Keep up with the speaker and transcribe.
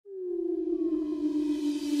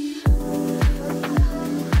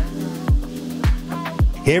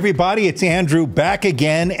Hey everybody, it's Andrew back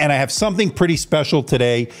again, and I have something pretty special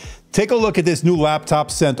today. Take a look at this new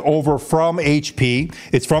laptop sent over from HP.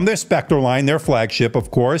 It's from their Spectre line, their flagship,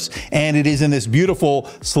 of course, and it is in this beautiful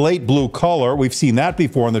slate blue color. We've seen that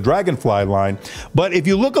before in the Dragonfly line. But if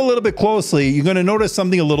you look a little bit closely, you're going to notice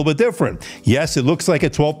something a little bit different. Yes, it looks like a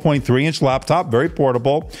 12.3-inch laptop, very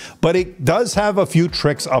portable, but it does have a few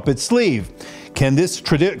tricks up its sleeve. Can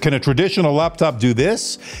a traditional laptop do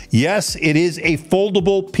this? Yes, it is a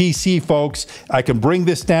foldable PC, folks. I can bring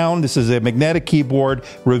this down. This is a magnetic keyboard,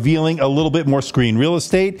 revealing a little bit more screen real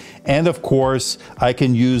estate. And of course, I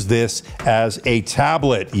can use this as a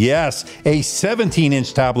tablet. Yes, a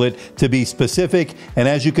 17-inch tablet to be specific. And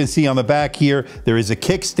as you can see on the back here, there is a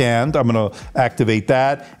kickstand. I'm going to activate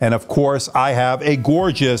that. And of course, I have a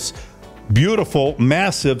gorgeous, beautiful,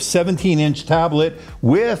 massive 17-inch tablet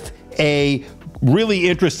with a really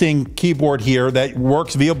interesting keyboard here that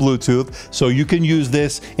works via Bluetooth, so you can use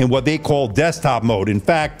this in what they call desktop mode. In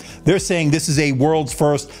fact, they're saying this is a world's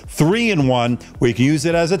first 3-in-1 where you can use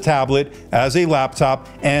it as a tablet, as a laptop,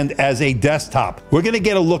 and as a desktop. We're going to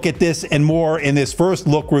get a look at this and more in this first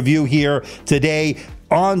look review here today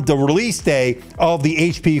on the release day of the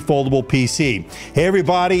HP foldable PC. Hey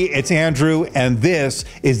everybody, it's Andrew, and this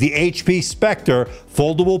is the HP Spectre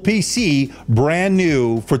foldable PC, brand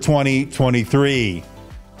new for 2023.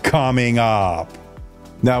 Coming up.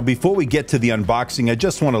 Now, before we get to the unboxing, I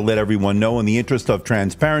just want to let everyone know, in the interest of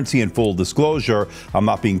transparency and full disclosure, I'm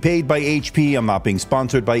not being paid by HP, I'm not being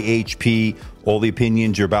sponsored by HP. All the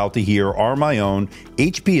opinions you're about to hear are my own.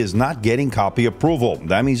 HP is not getting copy approval.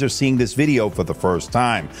 That means they're seeing this video for the first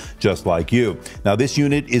time, just like you. Now, this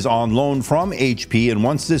unit is on loan from HP, and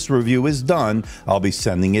once this review is done, I'll be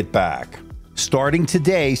sending it back. Starting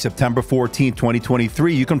today, September 14th,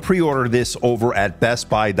 2023, you can pre-order this over at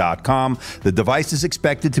bestbuy.com. The device is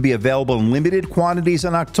expected to be available in limited quantities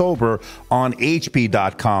in October on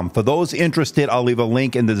hp.com. For those interested, I'll leave a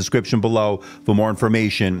link in the description below for more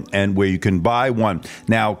information and where you can buy one.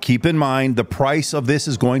 Now, keep in mind, the price of this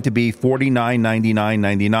is going to be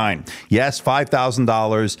 $49.99.99. Yes,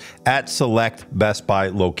 $5,000 at select Best Buy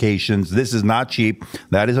locations. This is not cheap.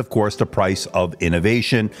 That is, of course, the price of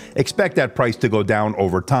innovation. Expect that price to go down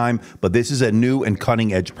over time, but this is a new and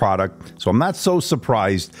cutting-edge product, so I'm not so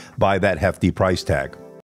surprised by that hefty price tag.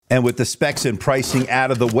 And with the specs and pricing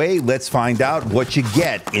out of the way, let's find out what you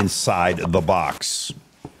get inside the box.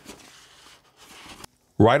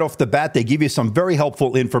 Right off the bat, they give you some very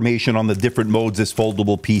helpful information on the different modes this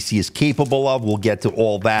foldable PC is capable of. We'll get to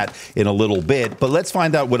all that in a little bit, but let's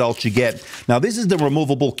find out what else you get. Now, this is the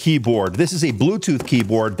removable keyboard. This is a Bluetooth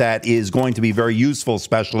keyboard that is going to be very useful,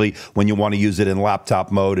 especially when you want to use it in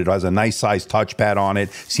laptop mode. It has a nice size touchpad on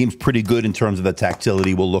it. Seems pretty good in terms of the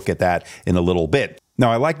tactility. We'll look at that in a little bit. Now,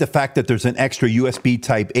 I like the fact that there's an extra USB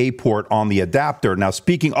Type-A port on the adapter. Now,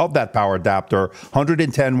 speaking of that power adapter,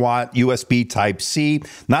 110-watt USB Type-C,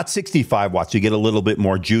 not 65 watts. You get a little bit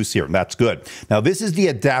more juice here, and that's good. Now, this is the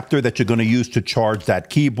adapter that you're going to use to charge that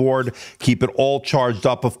keyboard. Keep it all charged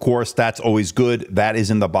up, of course. That's always good. That is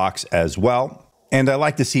in the box as well. And I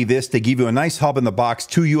like to see this. They give you a nice hub in the box,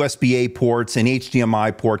 2 USB-A ports, an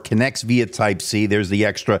HDMI port, connects via Type-C. There's the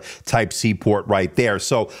extra Type-C port right there.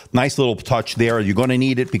 So nice little touch there. You're going to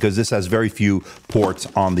need it because this has very few ports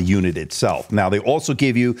on the unit itself. Now, they also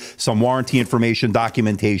give you some warranty information,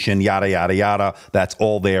 documentation, yada, yada, yada. That's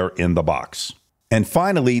all there in the box. And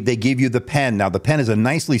finally, they give you the pen. Now, the pen is a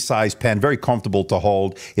nicely sized pen, very comfortable to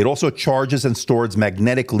hold. It also charges and stores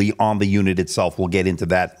magnetically on the unit itself. We'll get into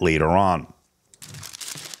that later on.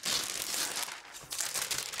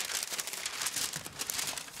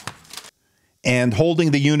 And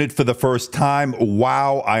holding the unit for the first time,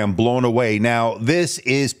 wow, I am blown away. Now, this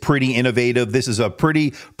is pretty innovative. This is a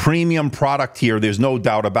pretty premium product here. There's no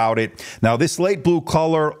doubt about it. Now, this slate blue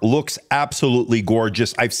color looks absolutely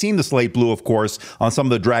gorgeous. I've seen the slate blue, of course, on some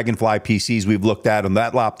of the Dragonfly PCs we've looked at on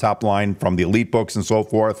that laptop line from the EliteBooks and so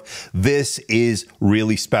forth. This is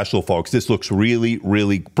really special, folks. This looks really,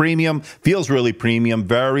 really premium, feels really premium,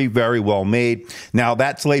 very, very well made. Now,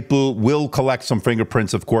 that slate blue will collect some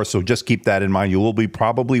fingerprints, of course, so just keep that in mind. You will be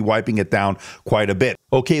probably wiping it down quite a bit.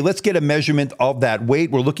 Okay, let's get a measurement of that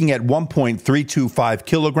weight. We're looking at 1.325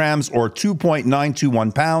 kilograms or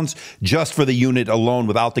 2.921 pounds just for the unit alone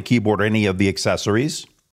without the keyboard or any of the accessories.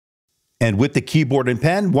 And with the keyboard and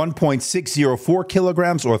pen, 1.604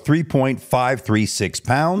 kilograms or 3.536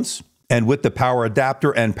 pounds. And with the power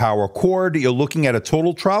adapter and power cord, you're looking at a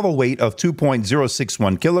total travel weight of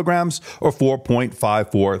 2.061 kilograms or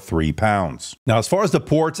 4.543 pounds. Now, as far as the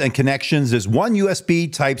ports and connections, there's one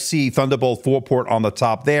USB Type-C Thunderbolt 4 port on the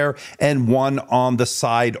top there and one on the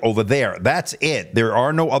side over there. That's it. There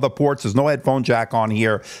are no other ports. There's no headphone jack on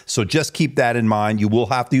here. So just keep that in mind. You will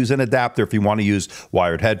have to use an adapter if you want to use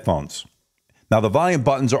wired headphones. Now, the volume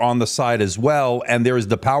buttons are on the side as well, and there is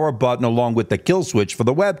the power button along with the kill switch for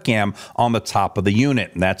the webcam on the top of the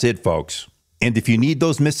unit. And that's it, folks. And if you need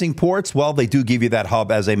those missing ports, well, they do give you that hub,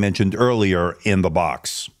 as I mentioned earlier, in the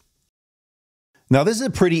box. Now, this is a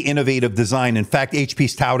pretty innovative design. In fact,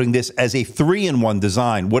 HP's touting this as a 3-in-1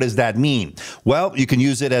 design. What does that mean? Well, you can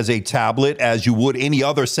use it as a tablet as you would any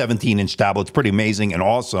other 17-inch tablet. It's pretty amazing and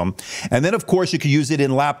awesome. And then, of course, you could use it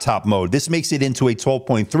in laptop mode. This makes it into a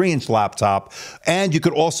 12.3-inch laptop. And you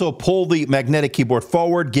could also pull the magnetic keyboard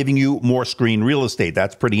forward, giving you more screen real estate.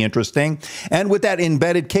 That's pretty interesting. And with that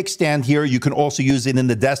embedded kickstand here, you can also use it in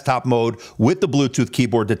the desktop mode with the Bluetooth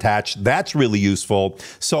keyboard detached. That's really useful.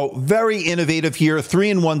 So very innovative here,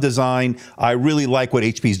 3-in-1 design. I really like what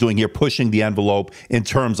HP is doing here, pushing the envelope in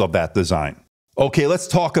terms of that design. Okay, let's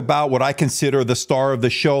talk about what I consider the star of the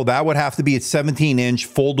show. That would have to be its 17-inch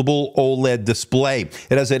foldable OLED display.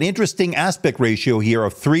 It has an interesting aspect ratio here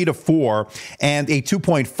of 3:4 and a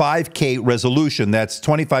 2.5K resolution. That's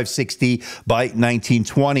 2560 by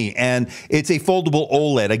 1920. And it's a foldable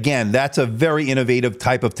OLED. Again, that's a very innovative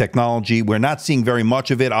type of technology. We're not seeing very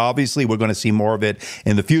much of it. Obviously, we're going to see more of it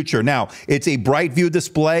in the future. Now, it's a bright view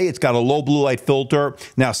display. It's got a low blue light filter.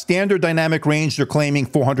 Now, standard dynamic range, they're claiming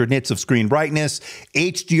 400 nits of screen brightness.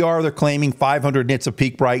 HDR, they're claiming 500 nits of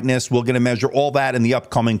peak brightness. We're going to measure all that in the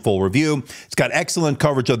upcoming full review. It's got excellent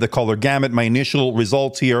coverage of the color gamut. My initial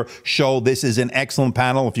results here show this is an excellent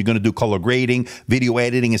panel if you're going to do color grading, video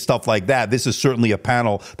editing, and stuff like that. This is certainly a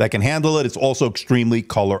panel that can handle it. It's also extremely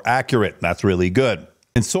color accurate. That's really good.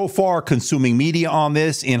 And so far, consuming media on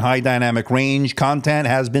this in high dynamic range content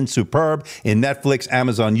has been superb in Netflix,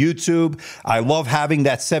 Amazon, YouTube. I love having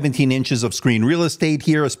that 17 inches of screen real estate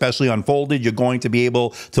here, especially unfolded. You're going to be able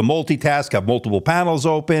to multitask, have multiple panels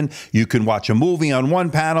open. You can watch a movie on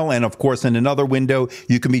one panel, and of course, in another window,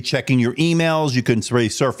 you can be checking your emails. You can be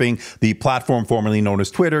surfing the platform formerly known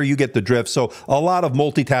as Twitter. You get the drift. So a lot of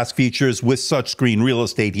multitask features with such screen real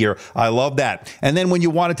estate here. I love that. And then when you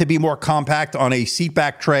want it to be more compact on a seatback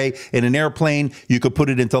tray in an airplane, you could put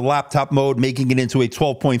it into laptop mode, making it into a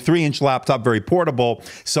 12.3-inch laptop, very portable.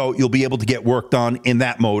 So you'll be able to get work done in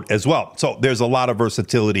that mode as well. So there's a lot of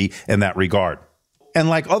versatility in that regard. And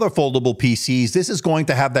like other foldable PCs, this is going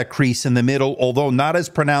to have that crease in the middle, although not as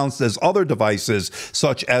pronounced as other devices,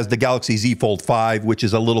 such as the Galaxy Z Fold 5, which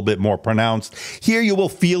is a little bit more pronounced. Here, you will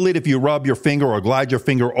feel it if you rub your finger or glide your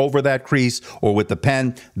finger over that crease or with the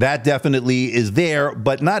pen. That definitely is there,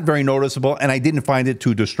 but not very noticeable, and I didn't find it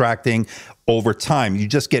too distracting over time. You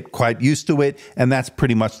just get quite used to it, and that's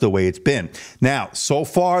pretty much the way it's been. Now, so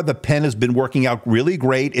far, the pen has been working out really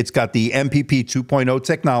great. It's got the MPP 2.0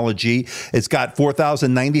 technology. It's got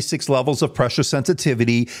 4,096 levels of pressure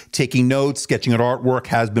sensitivity. Taking notes, sketching at artwork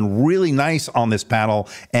has been really nice on this panel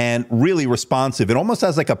and really responsive. It almost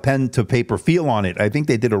has like a pen to paper feel on it. I think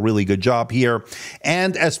they did a really good job here.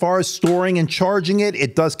 And as far as storing and charging it,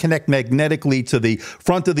 it does connect magnetically to the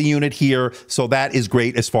front of the unit here. So that is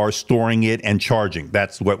great as far as storing it and charging.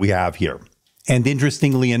 That's what we have here. And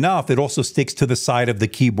interestingly enough, it also sticks to the side of the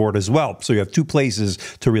keyboard as well. So you have two places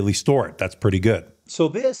to really store it. That's pretty good. So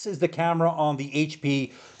this is the camera on the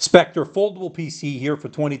HP Spectre foldable PC here for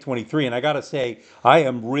 2023. And I got to say, I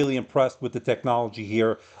am really impressed with the technology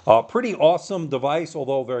here. Pretty awesome device,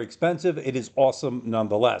 although very expensive. It is awesome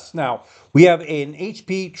nonetheless. Now, we have an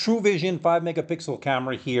HP True Vision 5 megapixel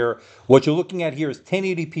camera here. What you're looking at here is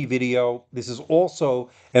 1080p video. This is also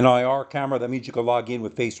an IR camera. That means you can log in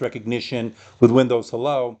with face recognition with Windows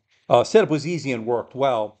Hello. Setup was easy and worked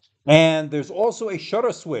well. And there's also a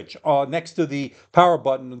shutter switch next to the power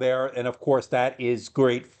button there. And of course, that is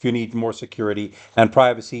great if you need more security and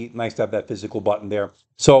privacy. Nice to have that physical button there.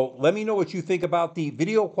 So let me know what you think about the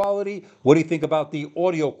video quality. What do you think about the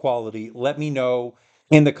audio quality? Let me know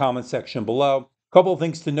in the comment section below. Couple of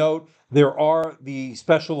things to note. There are the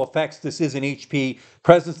special effects. This is an HP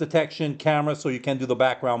presence detection camera, so you can do the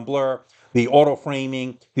background blur, the auto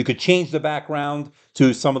framing. You could change the background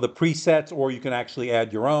to some of the presets, or you can actually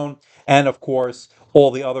add your own. And of course,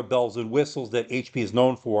 all the other bells and whistles that HP is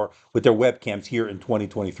known for with their webcams here in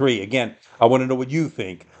 2023. Again, I want to know what you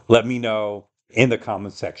think. Let me know in the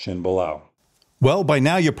comment section below. Well, by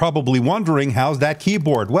now you're probably wondering, how's that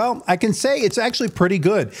keyboard? Well, I can say it's actually pretty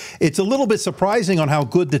good. It's a little bit surprising on how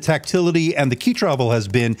good the tactility and the key travel has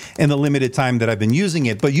been in the limited time that I've been using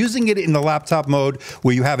it. But using it in the laptop mode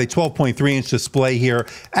where you have a 12.3-inch display here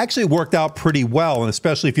actually worked out pretty well. And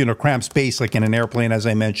especially if you're in a cramped space like in an airplane, as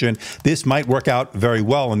I mentioned, this might work out very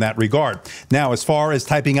well in that regard. Now, as far as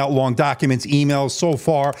typing out long documents, emails, so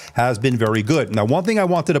far has been very good. Now, one thing I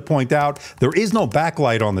wanted to point out, there is no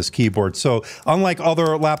backlight on this keyboard. So unlike other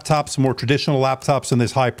laptops, more traditional laptops in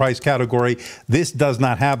this high price category, this does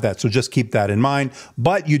not have that. So just keep that in mind.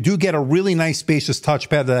 But you do get a really nice spacious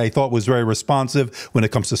touchpad that I thought was very responsive when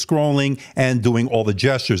it comes to scrolling and doing all the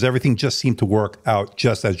gestures. Everything just seemed to work out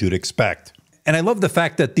just as you'd expect. And I love the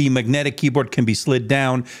fact that the magnetic keyboard can be slid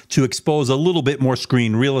down to expose a little bit more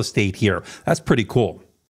screen real estate here. That's pretty cool.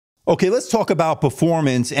 Okay, let's talk about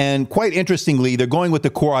performance, and quite interestingly, they're going with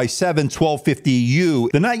the Core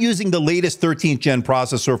i7-1250U. They're not using the latest 13th gen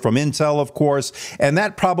processor from Intel, of course, and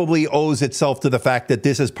that probably owes itself to the fact that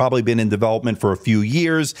this has probably been in development for a few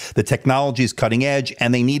years. The technology is cutting edge,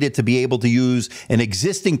 and they needed to be able to use an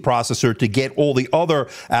existing processor to get all the other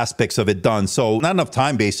aspects of it done. So not enough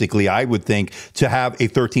time, basically, I would think, to have a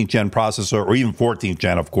 13th gen processor, or even 14th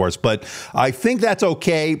gen, of course, but I think that's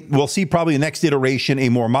okay. We'll see probably the next iteration, a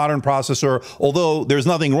more modern processor, although there's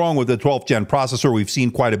nothing wrong with the 12th gen processor. We've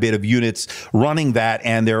seen quite a bit of units running that,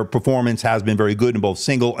 and their performance has been very good in both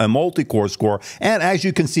single and multi-core score. And as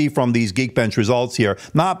you can see from these Geekbench results here,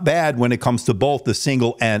 not bad when it comes to both the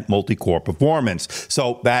single and multi-core performance.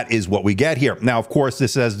 So that is what we get here. Now, of course,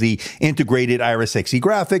 this has the integrated Iris Xe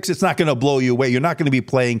graphics. It's not going to blow you away. You're not going to be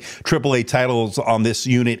playing AAA titles on this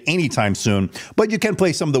unit anytime soon, but you can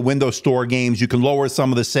play some of the Windows Store games. You can lower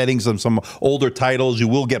some of the settings on some older titles. You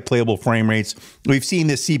will get playable frame rates. We've seen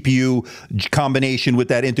this CPU combination with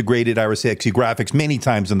that integrated Iris Xe graphics many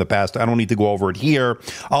times in the past. I don't need to go over it here.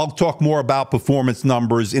 I'll talk more about performance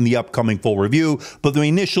numbers in the upcoming full review, but the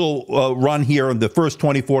initial run here in the first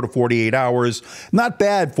 24 to 48 hours, not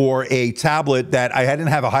bad for a tablet that I didn't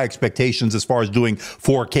have high expectations as far as doing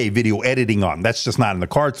 4K video editing on. That's just not in the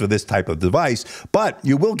cards for this type of device, but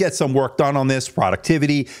you will get some work done on this.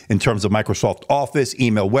 Productivity in terms of Microsoft Office,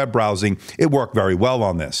 email, web browsing, it worked very well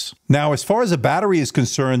on this. Now, as far as the battery is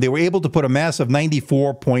concerned, they were able to put a massive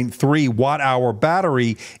 94.3 watt-hour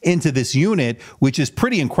battery into this unit, which is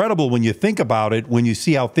pretty incredible when you think about it, when you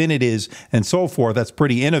see how thin it is and so forth. That's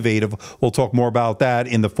pretty innovative. We'll talk more about that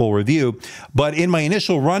in the full review. But in my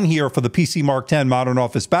initial run here for the PC Mark X Modern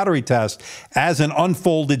Office battery test, as an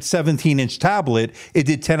unfolded 17-inch tablet, it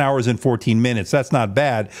did 10 hours and 14 minutes. That's not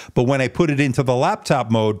bad. But when I put it into the laptop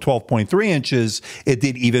mode, 12.3 inches, it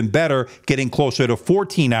did even better, getting closer to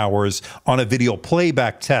 14 hours on a video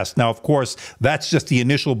playback test. Now, of course, that's just the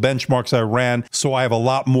initial benchmarks I ran, so I have a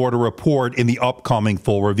lot more to report in the upcoming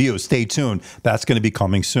full review. Stay tuned. That's going to be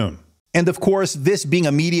coming soon. And of course, this being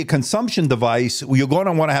a media consumption device, you're going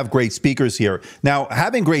to want to have great speakers here. Now,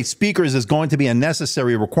 having great speakers is going to be a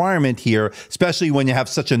necessary requirement here, especially when you have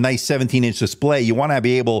such a nice 17-inch display. You want to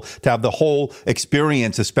be able to have the whole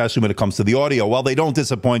experience, especially when it comes to the audio. Well, they don't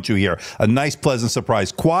disappoint you here. A nice, pleasant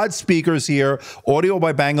surprise. Quad speakers here, audio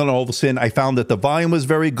by Bang & Olufsen. I found that the volume was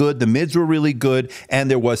very good, the mids were really good,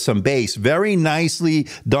 and there was some bass. Very nicely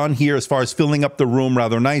done here as far as filling up the room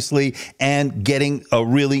rather nicely and getting a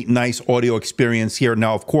really nice audio experience here.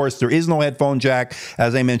 Now, of course, there is no headphone jack.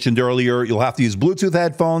 As I mentioned earlier, you'll have to use Bluetooth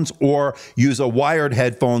headphones or use a wired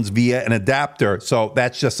headphones via an adapter. So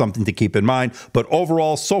that's just something to keep in mind. But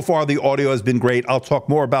overall, so far, the audio has been great. I'll talk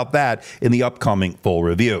more about that in the upcoming full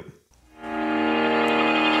review.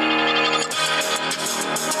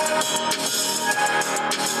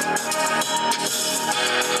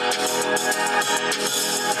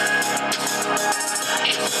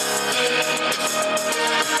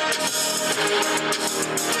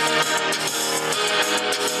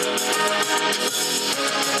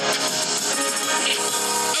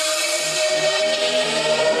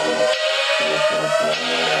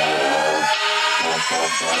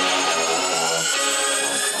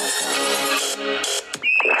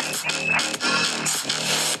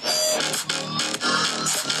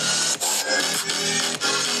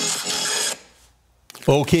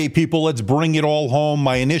 Okay, people, let's bring it all home.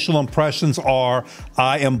 My initial impressions are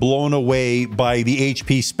I am blown away by the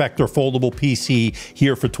HP Spectre foldable PC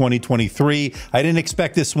here for 2023. I didn't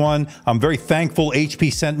expect this one. I'm very thankful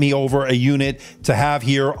HP sent me over a unit to have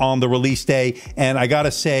here on the release day. And I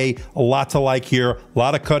gotta say, a lot to like here, a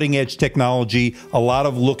lot of cutting edge technology, a lot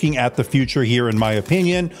of looking at the future here in my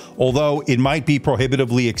opinion, although it might be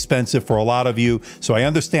prohibitively expensive for a lot of you. So I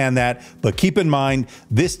understand that, but keep in mind,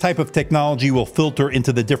 this type of technology will filter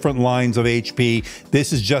into the different lines of HP.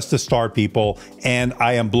 This is just a start, people, and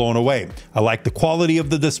I am blown away. I like the quality of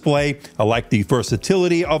the display. I like the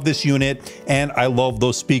versatility of this unit, and I love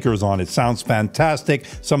those speakers on it. Sounds fantastic.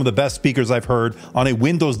 Some of the best speakers I've heard on a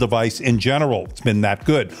Windows device in general. It's been that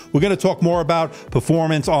good. We're going to talk more about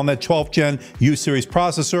performance on that 12th gen U-series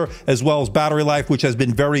processor, as well as battery life, which has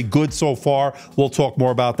been very good so far. We'll talk more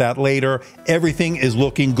about that later. Everything is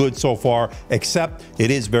looking good so far, except it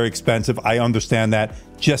is very expensive. I understand that.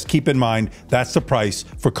 Just keep in mind, that's the price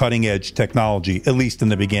for cutting edge technology, at least in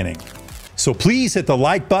the beginning. So please hit the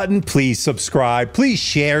like button, please subscribe, please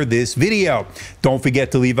share this video. Don't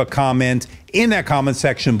forget to leave a comment in that comment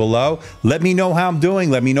section below. Let me know how I'm doing.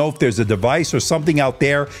 Let me know if there's a device or something out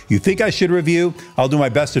there you think I should review. I'll do my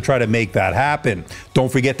best to try to make that happen.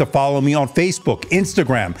 Don't forget to follow me on Facebook,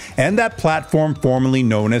 Instagram, and that platform formerly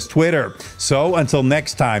known as Twitter. So until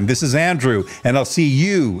next time, this is Andrew, and I'll see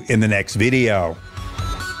you in the next video.